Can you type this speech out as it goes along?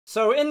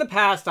So in the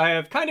past, I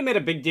have kind of made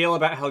a big deal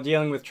about how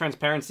dealing with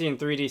transparency in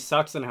 3D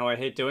sucks and how I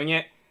hate doing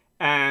it.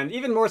 And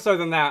even more so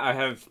than that, I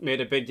have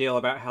made a big deal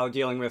about how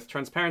dealing with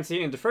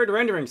transparency in deferred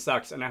rendering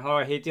sucks and how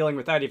I hate dealing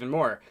with that even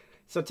more.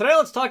 So today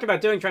let's talk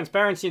about doing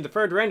transparency in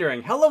deferred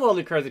rendering. Hello all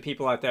you crazy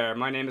people out there,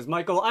 my name is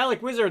Michael, I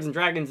like wizards and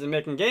dragons and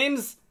making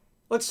games.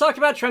 Let's talk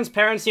about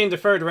transparency in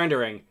deferred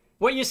rendering.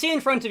 What you see in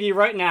front of you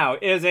right now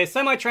is a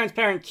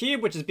semi-transparent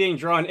cube which is being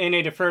drawn in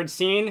a deferred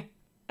scene.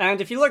 And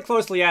if you look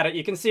closely at it,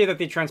 you can see that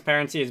the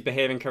transparency is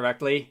behaving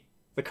correctly.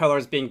 The color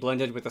is being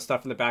blended with the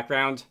stuff in the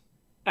background.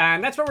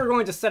 And that's what we're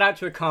going to set out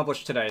to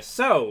accomplish today.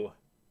 So,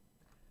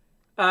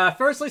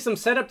 firstly, some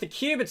setup. The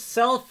cube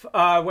itself,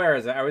 where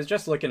is it? I was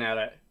just looking at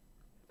it.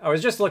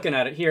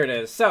 Here it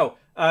is. So,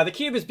 the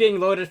cube is being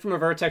loaded from a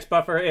vertex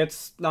buffer.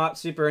 It's not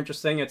super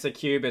interesting. It's a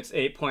cube. It's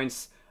 8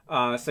 points,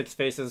 6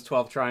 faces,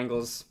 12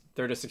 triangles,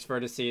 36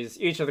 vertices.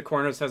 Each of the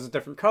corners has a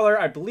different color.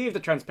 I believe the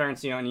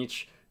transparency on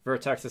each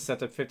vertex is set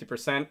to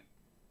 50%.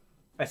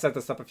 I set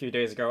this up a few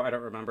days ago. I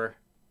don't remember.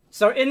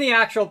 So in the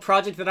actual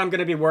project that I'm going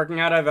to be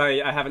working out of,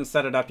 I haven't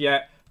set it up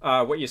yet.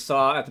 What you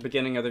saw at the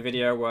beginning of the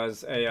video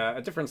was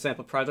a different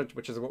sample project,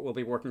 which is what we'll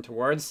be working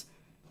towards.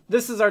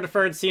 This is our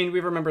deferred scene. We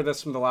remember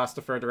this from the last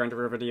deferred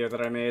renderer video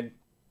that I made.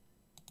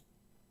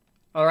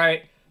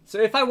 Alright, so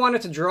if I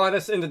wanted to draw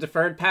this in the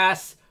deferred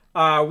pass,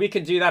 we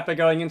could do that by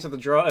going into the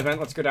draw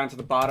event. Let's go down to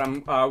the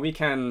bottom. We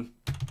can...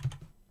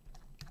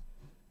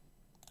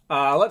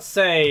 let's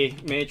say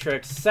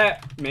matrix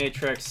set,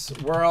 matrix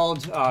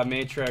world,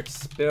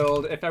 matrix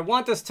build. If I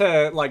want this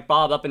to like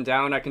bob up and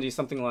down, I can do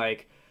something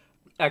like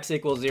x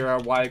equals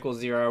 0, y equals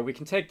 0. We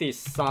can take the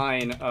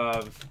sine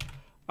of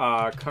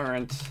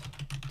current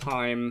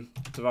time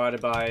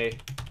divided by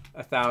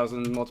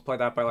 1000, multiply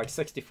that by like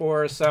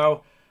 64 or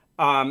so.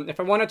 If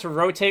I wanted to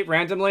rotate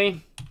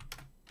randomly,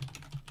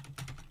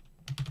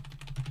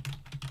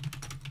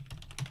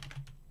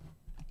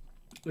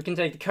 we can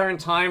take the current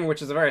time,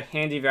 which is a very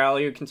handy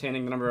value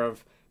containing the number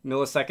of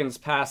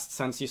milliseconds passed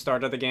since you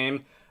started the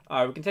game.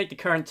 We can take the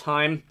current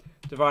time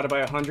divided by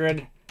 100.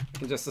 We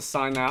can just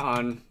assign that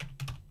on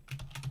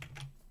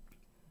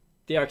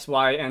the X,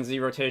 Y, and Z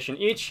rotation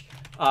each.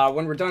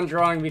 When we're done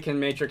drawing, we can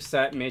matrix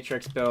set,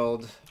 matrix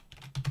build,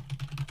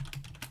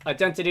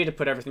 identity to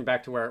put everything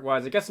back to where it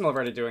was. I guess I'm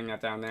already doing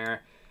that down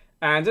there.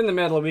 And in the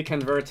middle, we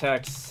can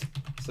vertex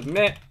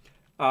submit.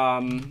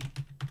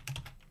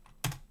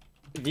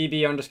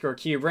 VB underscore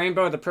cube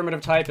rainbow. The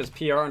primitive type is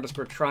PR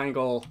underscore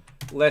triangle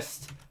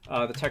list.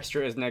 The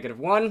texture is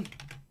 -1.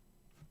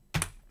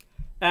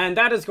 And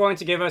that is going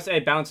to give us a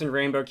bouncing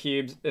rainbow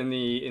cube in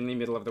the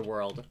middle of the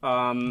world.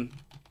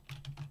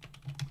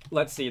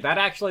 Let's see. That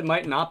actually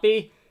might not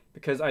be,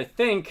 because I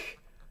think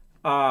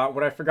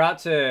what I forgot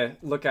to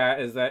look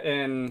at is that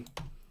in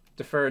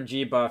deferred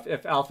gbuff,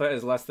 if alpha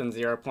is less than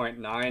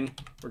 0.9,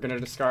 we're going to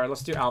discard.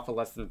 Let's do alpha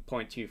less than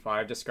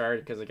 0.25 discard,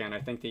 because again,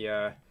 I think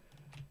the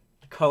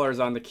colors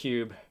on the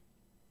cube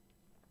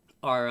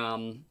are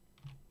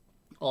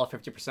all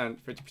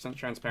 50%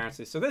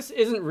 transparency. So this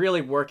isn't really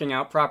working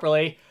out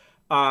properly.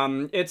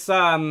 It's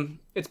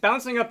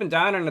bouncing up and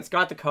down, and it's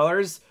got the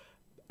colors,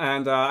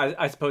 and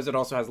I suppose it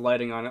also has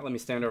lighting on it. Let me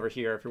stand over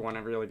here if you want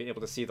to really be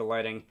able to see the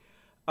lighting.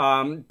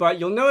 But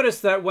you'll notice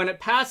that when it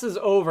passes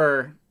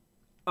over,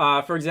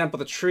 for example,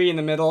 the tree in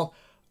the middle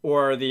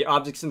or the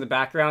objects in the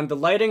background, the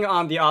lighting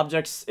on the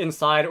objects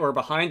inside or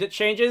behind it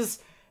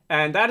changes.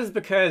 And that is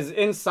because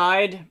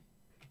inside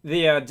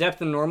the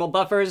depth and normal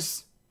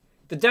buffers,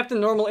 the depth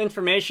and normal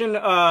information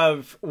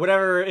of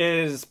whatever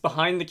is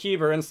behind the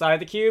cube or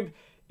inside the cube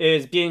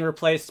is being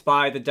replaced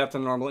by the depth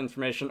and normal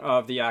information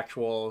of the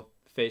actual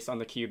face on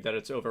the cube that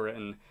it's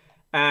overwritten.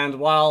 And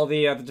while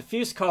the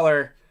diffuse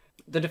color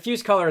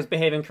is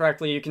behaving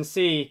correctly, you can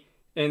see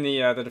in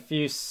the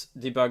diffuse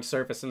debug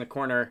surface in the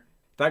corner,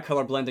 that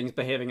color blending is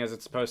behaving as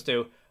it's supposed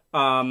to.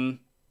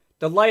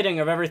 The lighting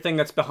of everything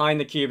that's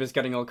behind the cube is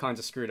getting all kinds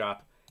of screwed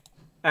up.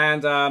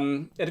 And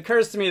it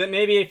occurs to me that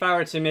maybe if I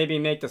were to maybe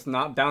make this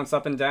not bounce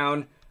up and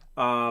down,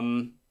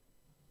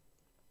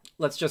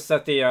 let's just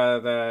set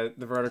the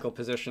vertical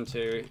position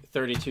to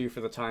 32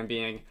 for the time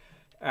being,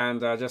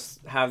 and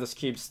just have this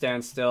cube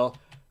stand still,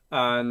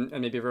 and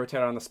maybe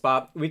rotate on the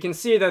spot. We can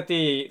see that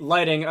the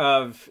lighting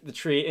of the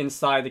tree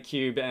inside the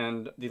cube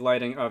and the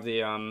lighting of the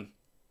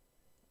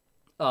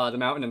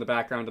mountain in the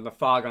background and the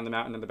fog on the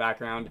mountain in the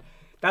background,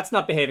 that's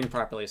not behaving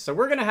properly. So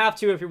we're going to have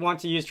to, if we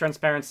want to use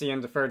transparency in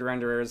deferred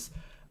renderers,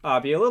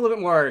 be a little bit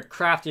more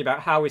crafty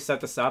about how we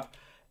set this up.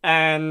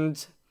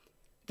 And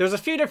there's a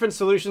few different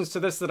solutions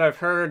to this that I've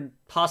heard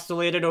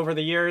postulated over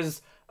the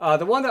years.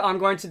 The one that I'm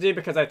going to do,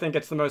 because I think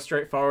it's the most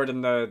straightforward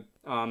and the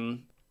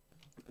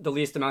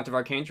least amount of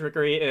arcane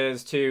trickery,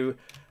 is to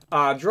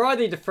draw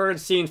the deferred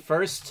scene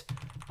first.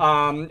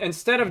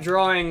 Instead of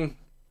drawing...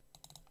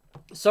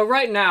 So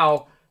right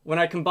now, when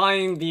I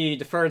combine the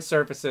deferred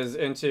surfaces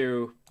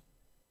into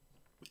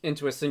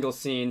a single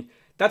scene,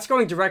 that's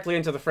going directly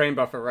into the frame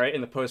buffer, right,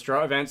 in the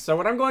post-draw event. So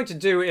what I'm going to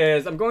do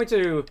is I'm going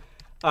to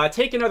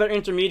take another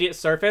intermediate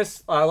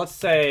surface. Let's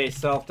say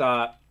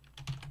self.surf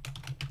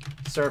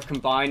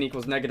combine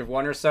equals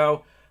 -1 or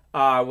so.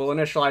 We'll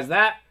initialize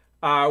that.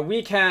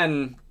 We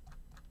can,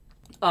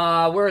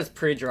 where is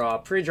pre-draw?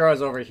 Pre-draw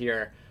is over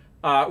here.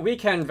 We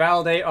can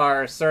validate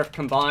our surf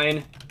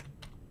combine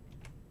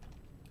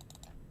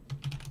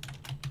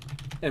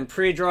in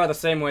pre-draw the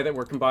same way that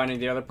we're combining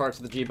the other parts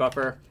of the G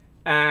buffer.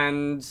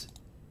 And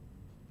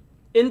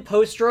in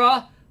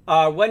post-draw,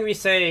 when we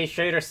say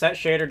shader set,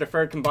 shader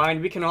deferred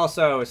combined, we can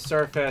also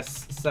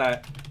surface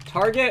set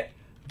target,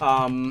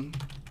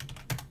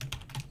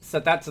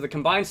 set that to the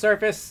combined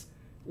surface.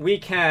 We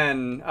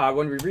can,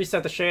 when we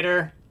reset the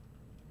shader,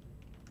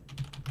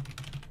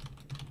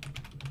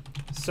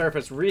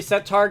 surface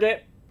reset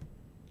target.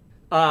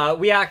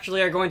 We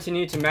actually are going to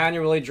need to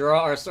manually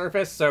draw our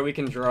surface, so we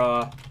can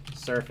draw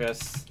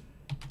surface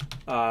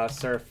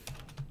surf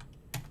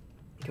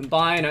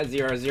combine at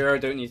 0, 0.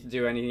 Don't need to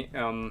do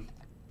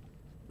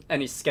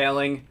any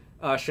scaling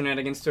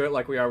shenanigans to it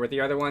like we are with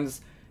the other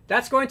ones.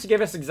 That's going to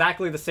give us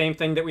exactly the same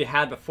thing that we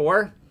had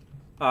before,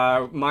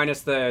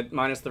 minus the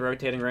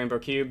rotating rainbow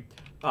cube.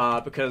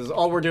 Because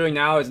all we're doing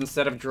now is,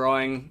 instead of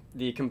drawing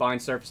the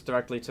combined surface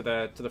directly to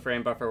the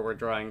frame buffer, we're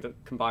drawing the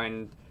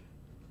combined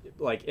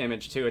like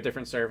image to a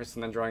different surface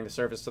and then drawing the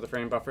surface to the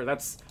frame buffer.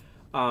 That's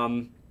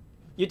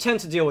you tend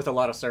to deal with a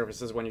lot of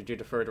surfaces when you do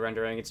deferred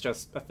rendering. It's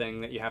just a thing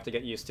that you have to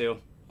get used to.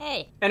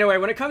 Hey. Anyway,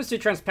 when it comes to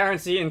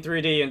transparency in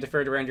 3D and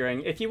deferred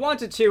rendering, if you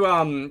wanted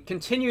to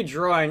continue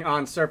drawing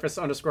on surface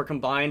underscore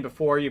combine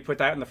before you put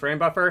that in the frame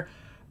buffer,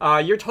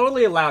 you're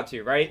totally allowed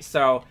to, right?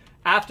 So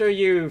after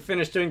you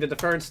finish doing the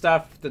deferred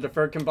stuff, the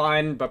deferred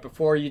combine, but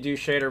before you do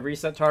shader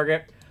reset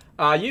target,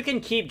 you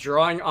can keep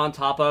drawing on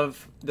top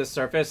of the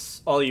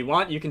surface all you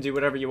want. You can do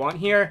whatever you want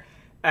here.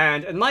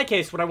 And in my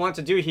case, what I want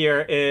to do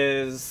here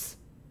is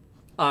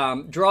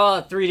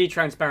draw 3D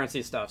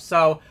transparency stuff.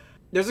 So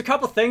there's a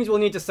couple things we'll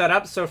need to set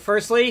up. So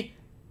firstly,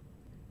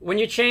 when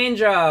you change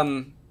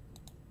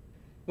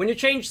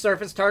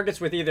surface targets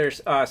with either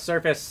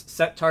surface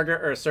set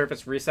target or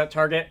surface reset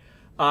target,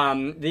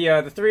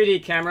 the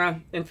 3D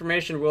camera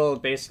information will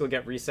basically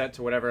get reset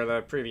to whatever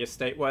the previous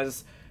state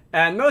was.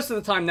 And most of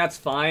the time that's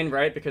fine,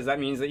 right? Because that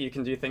means that you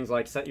can do things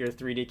like set your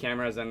 3D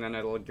cameras and then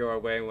it'll go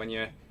away when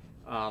you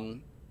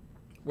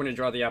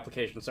draw the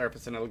application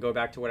surface and it'll go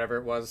back to whatever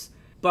it was.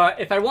 But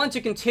if I want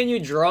to continue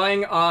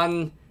drawing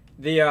on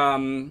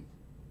the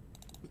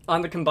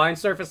combined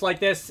surface like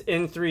this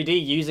in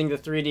 3D using the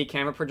 3D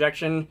camera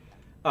projection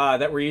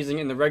that we're using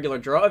in the regular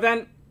draw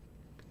event,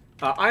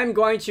 I'm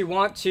going to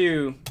want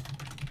to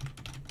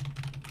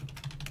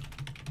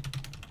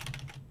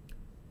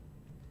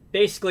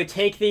basically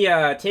take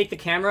the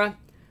camera,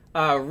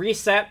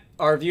 reset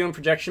our view and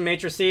projection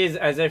matrices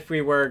as if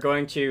we were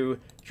going to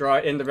draw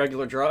in the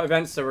regular draw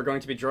event. So we're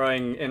going to be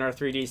drawing in our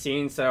 3D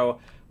scene. So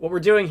what we're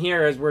doing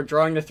here is we're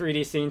drawing the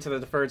 3D scene to the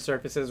deferred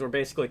surfaces. We're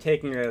basically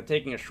taking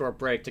a short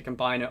break to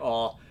combine it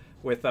all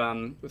with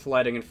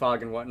lighting and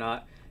fog and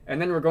whatnot.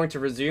 And then we're going to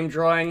resume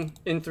drawing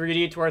in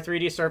 3D to our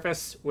 3D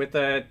surface with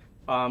the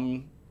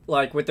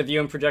with the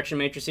view and projection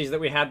matrices that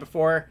we had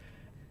before.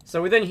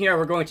 So within here,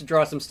 we're going to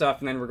draw some stuff,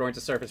 and then we're going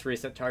to surface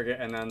reset target,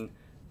 and then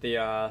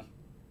the,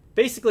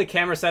 basically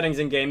camera settings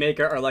in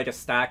GameMaker are like a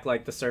stack,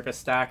 like the surface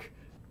stack.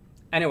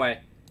 Anyway,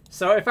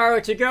 so if I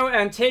were to go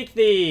and take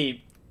the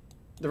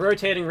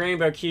rotating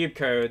rainbow cube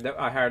code that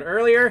I had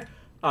earlier,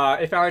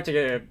 if I were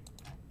to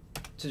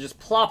just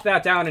plop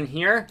that down in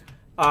here,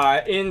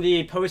 in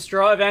the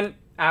post-draw event,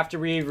 after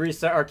we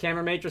reset our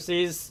camera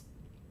matrices,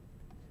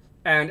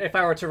 and if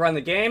I were to run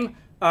the game,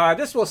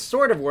 this will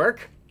sort of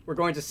work. We're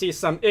going to see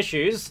some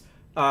issues.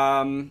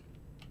 Actually,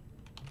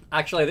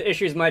 the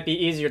issues might be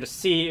easier to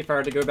see if I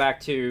were to go back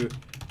to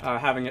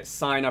having it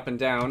sign up and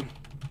down.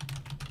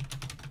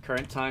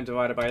 Current time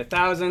divided by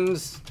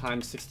 1,000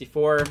 times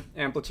 64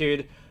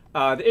 amplitude.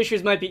 The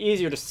issues might be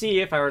easier to see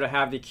if I were to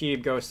have the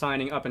cube go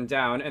signing up and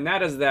down, and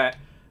that is that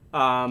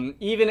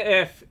even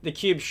if the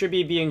cube should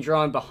be being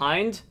drawn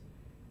behind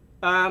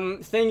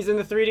things in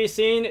the 3D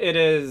scene, it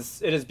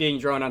is being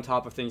drawn on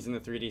top of things in the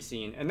 3D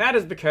scene. And that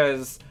is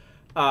because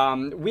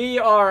we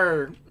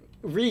are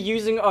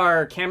reusing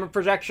our camera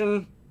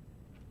projection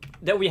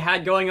that we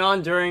had going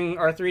on during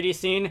our 3D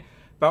scene,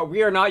 but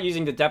we are not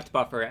using the depth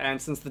buffer. And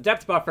since the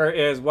depth buffer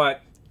is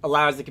what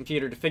allows the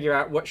computer to figure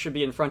out what should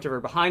be in front of or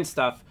behind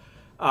stuff,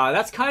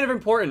 that's kind of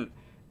important.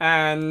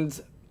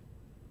 And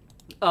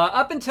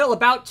up until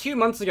about 2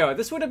 months ago,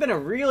 this would have been a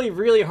really,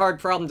 really hard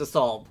problem to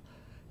solve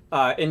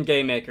in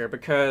GameMaker,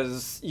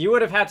 because you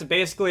would have had to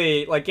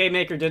basically, like,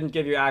 GameMaker didn't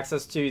give you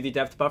access to the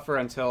depth buffer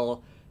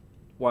until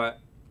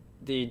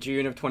the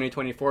June of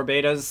 2024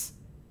 betas.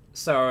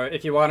 So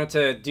if you wanted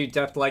to do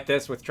depth like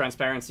this with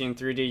transparency in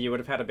 3D, you would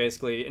have had to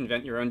basically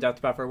invent your own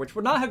depth buffer, which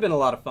would not have been a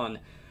lot of fun.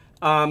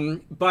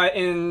 But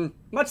in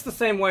much the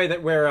same way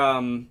that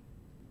we're,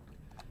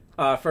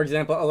 for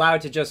example,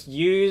 allowed to just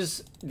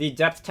use the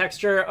depth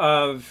texture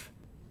of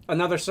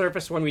another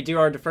surface when we do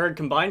our deferred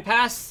combine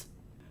pass,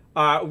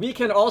 we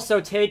can also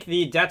take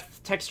the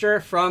depth texture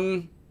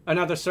from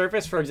another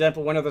surface, for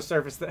example, one of the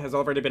surface that has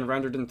already been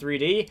rendered in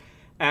 3D,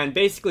 and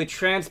basically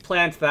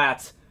transplant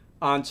that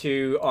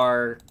onto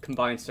our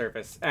combined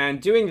surface.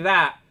 And doing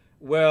that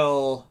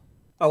will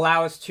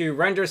allow us to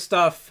render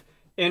stuff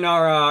in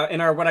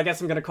our what I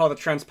guess I'm going to call the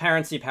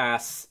transparency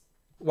pass,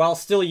 while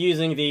still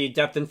using the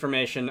depth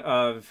information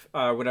of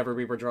whatever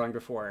we were drawing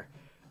before.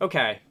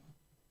 Okay,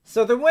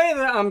 so the way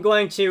that I'm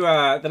going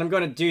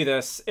to do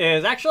this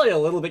is actually a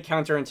little bit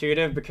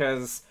counterintuitive,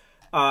 because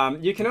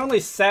you can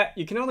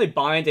only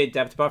bind a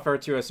depth buffer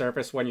to a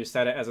surface when you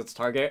set it as its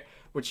target,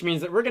 which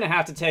means that we're going to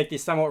have to take the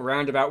somewhat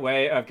roundabout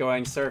way of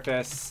going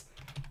surface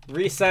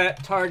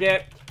reset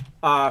target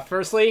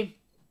firstly.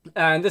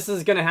 And this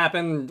is going to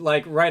happen,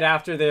 like, right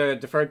after the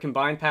deferred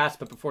combined pass,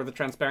 but before the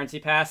transparency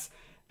pass.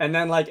 And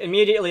then, like,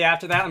 immediately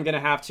after that, I'm going to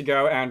have to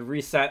go and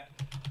reset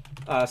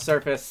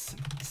surface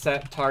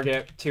set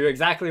target to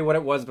exactly what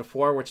it was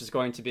before, which is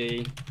going to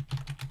be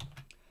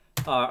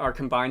our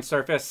combined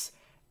surface.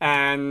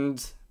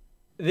 And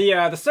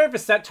the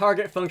surface set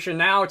target function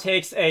now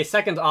takes a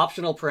second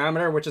optional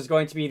parameter, which is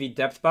going to be the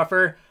depth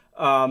buffer,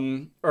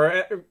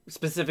 or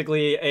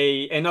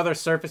specifically another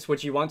surface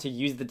which you want to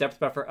use the depth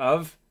buffer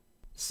of.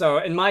 So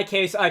in my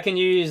case, I can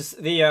use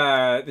the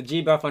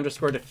gbuff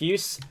underscore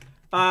diffuse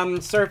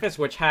surface,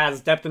 which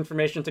has depth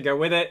information to go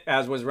with it,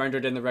 as was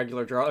rendered in the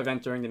regular draw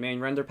event during the main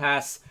render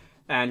pass.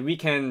 And we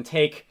can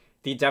take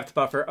the depth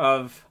buffer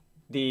of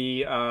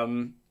the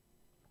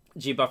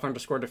gbuff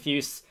underscore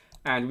diffuse,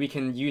 and we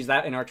can use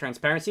that in our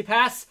transparency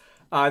pass.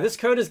 This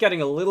code is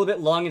getting a little bit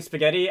long and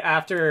spaghetti.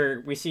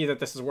 After we see that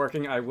this is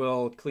working, I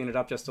will clean it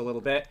up just a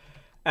little bit.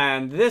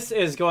 And this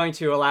is going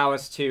to allow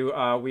us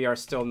to, we are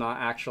still not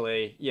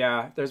actually,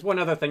 yeah, there's one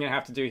other thing I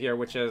have to do here,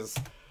 which is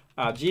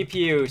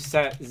GPU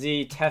set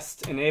Z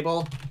test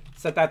enable,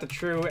 set that to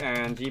true,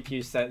 and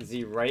GPU set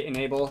Z right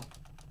enable,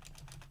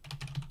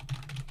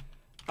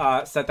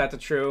 set that to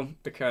true,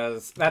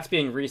 because that's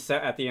being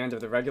reset at the end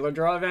of the regular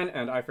draw event,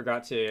 and I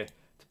forgot to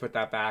put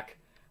that back.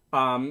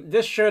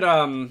 This should,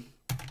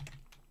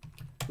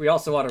 we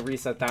also ought to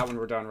reset that when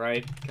we're done,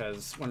 right?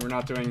 Because when we're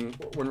not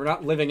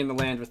living in the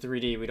land with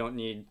 3D, we don't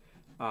need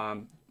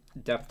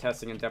depth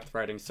testing and depth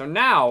writing. So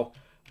now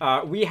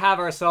we have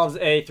ourselves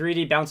a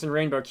 3D bouncing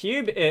rainbow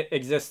cube. It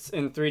exists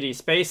in 3D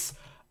space.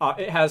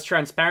 It has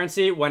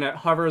transparency. When it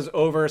hovers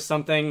over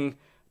something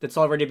that's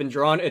already been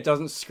drawn, it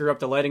doesn't screw up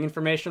the lighting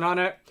information on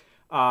it.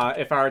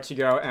 If I were to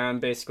go and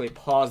basically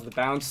pause the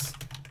bounce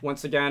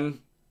once again,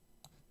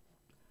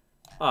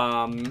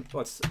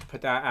 let's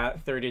put that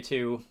at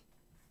 32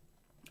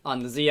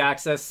 on the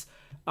z-axis.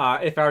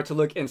 If I were to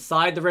look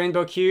inside the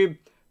rainbow cube,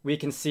 we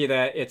can see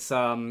that it's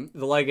the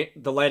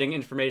lighting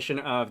information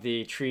of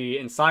the tree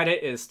inside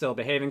it is still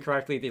behaving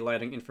correctly. The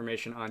lighting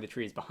information on the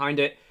trees behind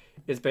it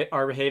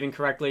are behaving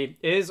correctly.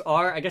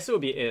 I guess it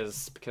would be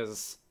is,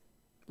 because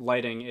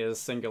lighting is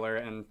singular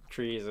and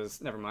trees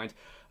is, never mind.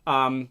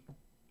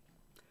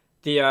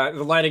 The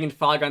lighting and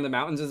fog on the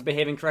mountains is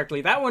behaving correctly.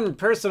 That one,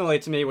 personally,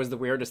 to me, was the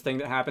weirdest thing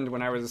that happened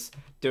when I was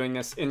doing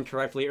this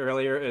incorrectly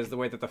earlier, is the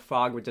way that the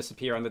fog would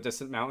disappear on the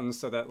distant mountains,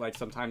 so that, like,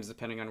 sometimes,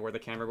 depending on where the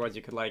camera was,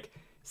 you could, like,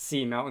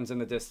 see mountains in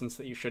the distance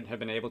that you shouldn't have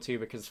been able to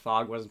because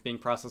fog wasn't being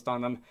processed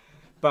on them.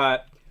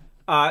 But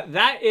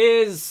that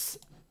is,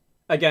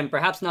 again,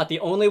 perhaps not the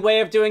only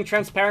way of doing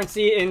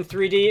transparency in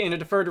 3D in a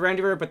deferred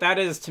renderer, but that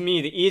is, to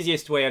me, the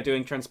easiest way of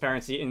doing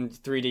transparency in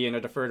 3D in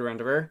a deferred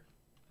renderer.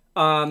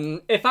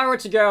 If I were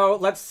to go,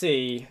 let's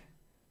see,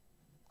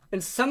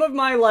 in some of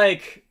my,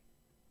 like,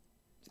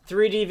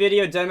 3D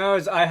video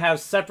demos, I have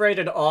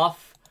separated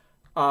off,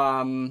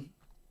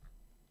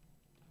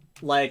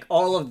 like,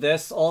 all of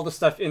this, all the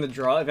stuff in the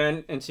draw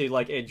event into,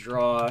 like, a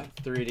draw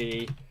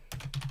 3D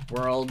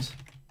world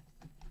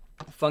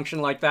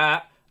function like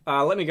that.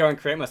 Let me go and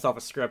create myself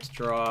a script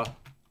draw.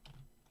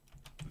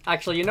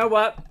 Actually, you know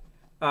what?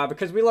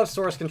 Because we love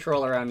source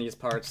control around these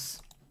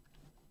parts.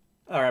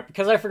 Alright,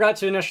 because I forgot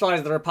to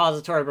initialize the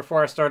repository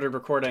before I started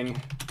recording,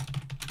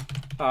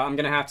 I'm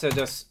gonna have to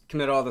just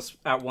commit all this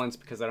at once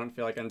because I don't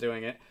feel like I'm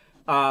doing it.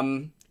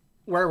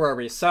 Where were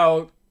we?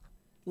 So,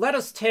 let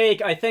us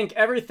take, I think,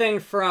 everything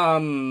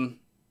from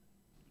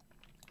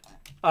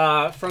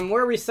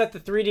where we set the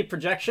 3D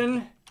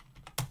projection.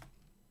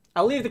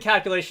 I'll leave the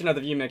calculation of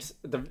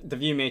the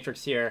view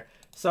matrix here.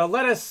 So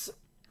let us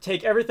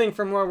take everything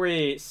from where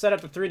we set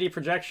up the 3D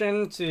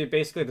projection to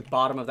basically the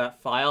bottom of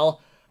that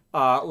file.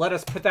 Let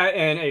us put that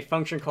in a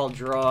function called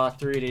draw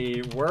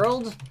 3D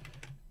world.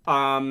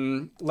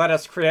 Let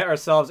us create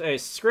ourselves a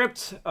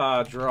script,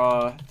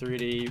 draw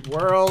 3D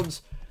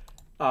world.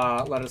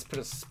 Let us put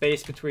a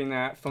space between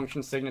that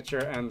function signature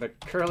and the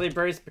curly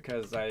brace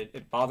because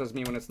it bothers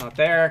me when it's not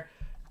there.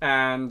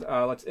 And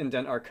let's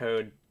indent our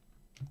code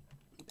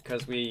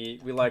because we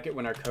like it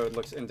when our code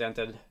looks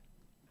indented.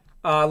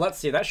 Let's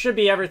see, that should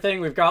be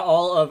everything. We've got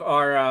all of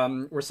our,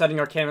 we're setting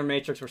our camera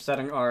matrix, we're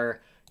setting our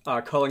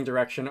culling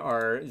direction,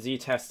 our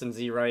z-test and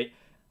z-right,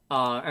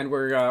 and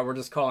we're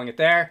just calling it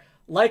there.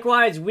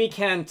 Likewise, we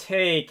can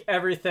take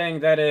everything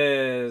that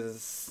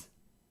is,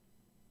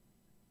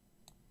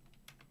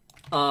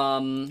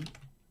 let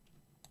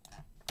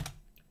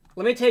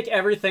me take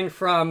everything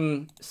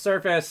from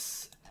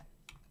surface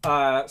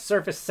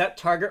set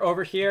target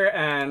over here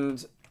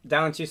and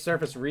down to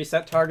surface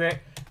reset target.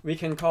 We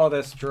can call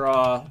this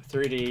draw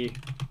 3D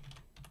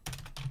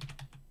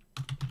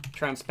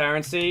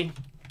transparency.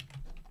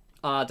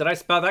 Did I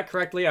spell that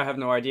correctly? I have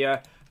no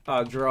idea.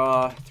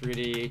 Draw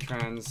 3D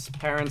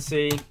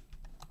transparency.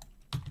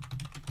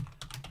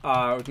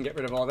 We can get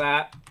rid of all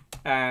that.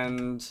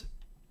 And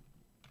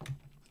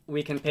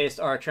we can paste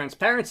our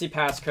transparency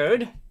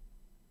passcode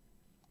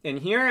in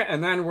here.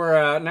 And then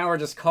now we're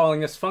just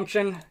calling this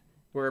function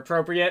where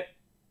appropriate.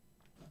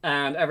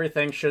 And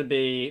everything should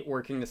be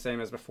working the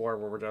same as before,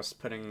 where we're just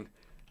putting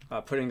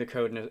the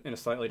code in a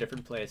slightly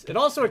different place. It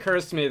also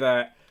occurs to me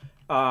that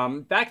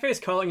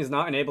backface culling is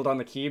not enabled on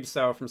the cube,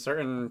 so from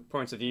certain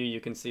points of view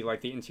you can see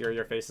like the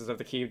interior faces of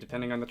the cube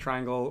depending on the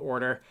triangle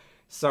order.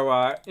 So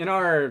in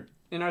our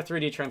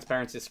 3D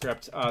transparency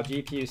script,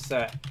 GPU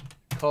set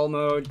cull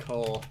mode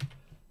cull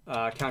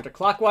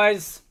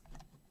counterclockwise.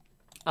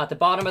 At the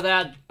bottom of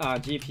that,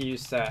 GPU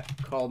set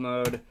cull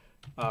mode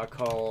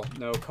cull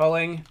no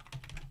culling.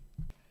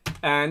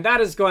 And that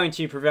is going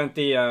to prevent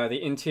the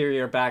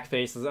interior back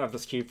faces of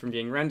this cube from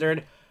being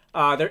rendered.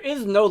 There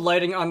is no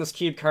lighting on this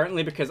cube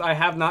currently because I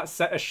have not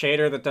set a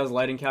shader that does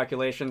lighting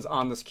calculations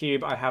on this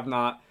cube. I have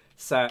not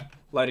set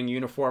lighting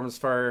uniforms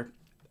for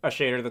a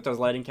shader that does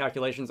lighting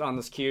calculations on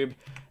this cube.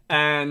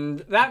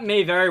 And that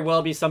may very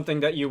well be something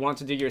that you want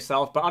to do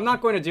yourself, but I'm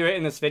not going to do it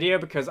in this video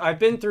because I've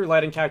been through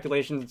lighting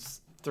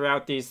calculations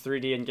throughout these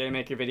 3D and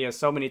GameMaker videos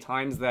so many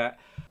times that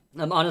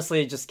I'm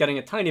honestly just getting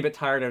a tiny bit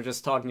tired of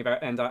just talking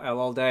about n.l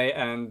all day,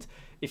 and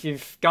if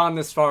you've gone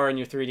this far in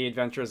your 3D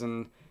adventures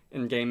in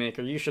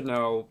GameMaker, you should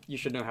know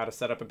how to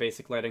set up a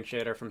basic lighting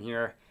shader from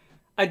here.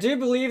 I do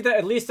believe that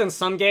at least in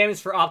some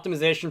games, for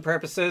optimization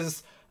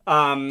purposes,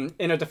 in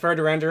a deferred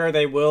renderer,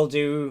 they will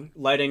do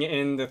lighting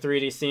in the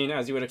 3D scene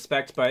as you would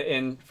expect, but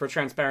for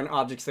transparent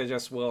objects, they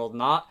just will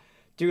not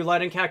do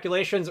lighting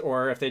calculations,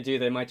 or if they do,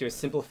 they might do a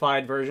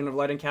simplified version of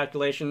lighting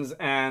calculations,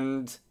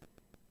 and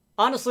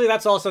honestly,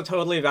 that's also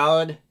totally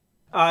valid.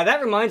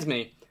 That reminds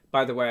me,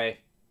 by the way,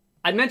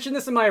 I mentioned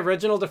this in my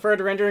original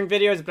deferred rendering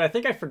videos, but I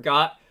think I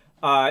forgot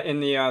in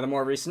the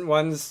more recent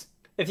ones.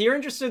 If you're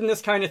interested in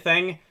this kind of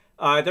thing,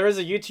 there is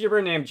a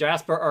YouTuber named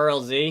Jasper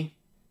RLZ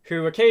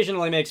who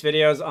occasionally makes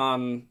videos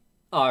on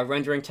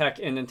rendering tech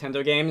in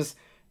Nintendo games.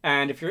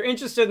 And if you're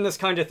interested in this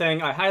kind of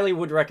thing, I highly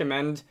would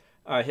recommend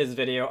his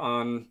video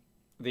on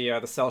the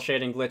cell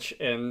shading glitch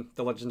in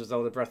The Legend of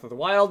Zelda Breath of the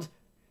Wild.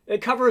 It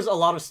covers a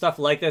lot of stuff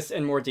like this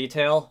in more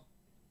detail,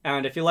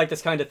 and if you like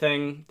this kind of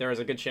thing, there is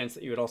a good chance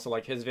that you would also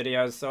like his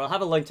videos, so I'll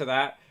have a link to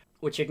that,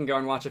 which you can go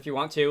and watch if you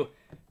want to.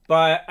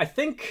 But I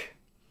think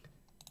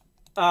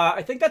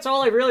that's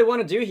all I really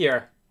want to do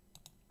here.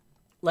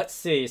 Let's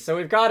see, so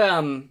we've got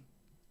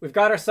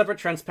our separate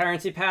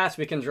transparency pass.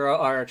 We can draw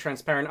our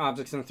transparent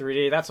objects in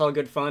 3D. That's all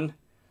good fun.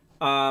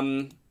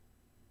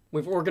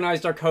 We've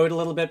organized our code a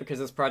little bit because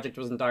this project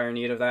was in dire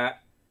need of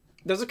that.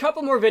 There's a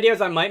couple more videos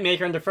I might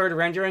make on deferred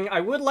rendering. I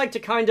would like to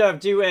kind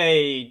of do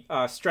a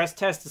stress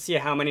test to see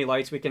how many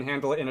lights we can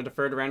handle in a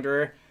deferred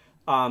renderer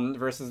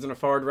versus in a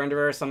forward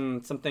renderer,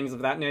 some things of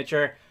that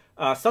nature.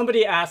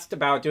 Somebody asked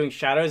about doing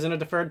shadows in a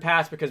deferred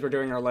pass because we're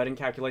doing our lighting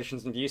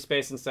calculations in view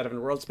space instead of in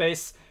world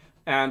space,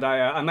 and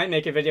I might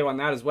make a video on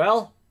that as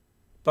well.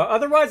 But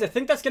otherwise, I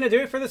think that's going to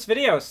do it for this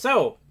video.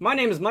 So, my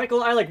name is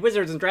Michael, I like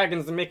wizards and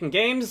dragons and making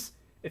games.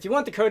 If you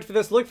want the code for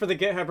this, look for the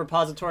GitHub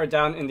repository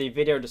down in the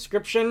video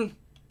description.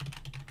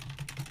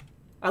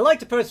 I like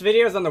to post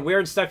videos on the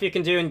weird stuff you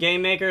can do in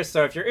GameMaker,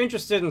 so if you're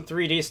interested in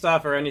 3D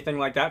stuff or anything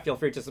like that, feel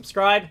free to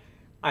subscribe.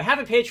 I have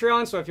a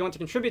Patreon, so if you want to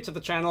contribute to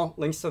the channel,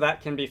 links to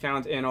that can be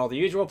found in all the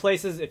usual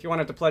places. If you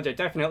wanted to pledge, I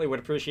definitely would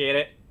appreciate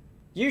it.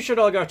 You should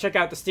all go check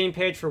out the Steam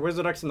page for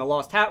Wizarducks and the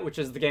Lost Hat, which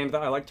is the game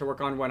that I like to work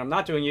on when I'm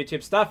not doing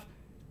YouTube stuff.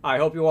 I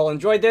hope you all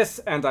enjoyed this,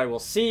 and I will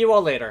see you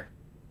all later.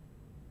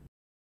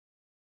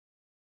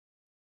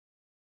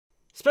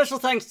 Special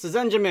thanks to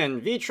Zenjamin,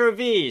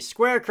 VitroV,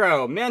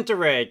 Squarecrow, Manta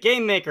Ray,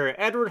 GameMaker,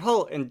 Edward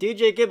Holt, and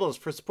DJ Gibbles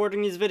for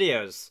supporting these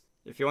videos.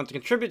 If you want to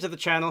contribute to the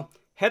channel,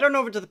 head on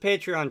over to the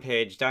Patreon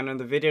page down in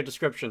the video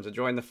description to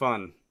join the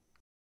fun.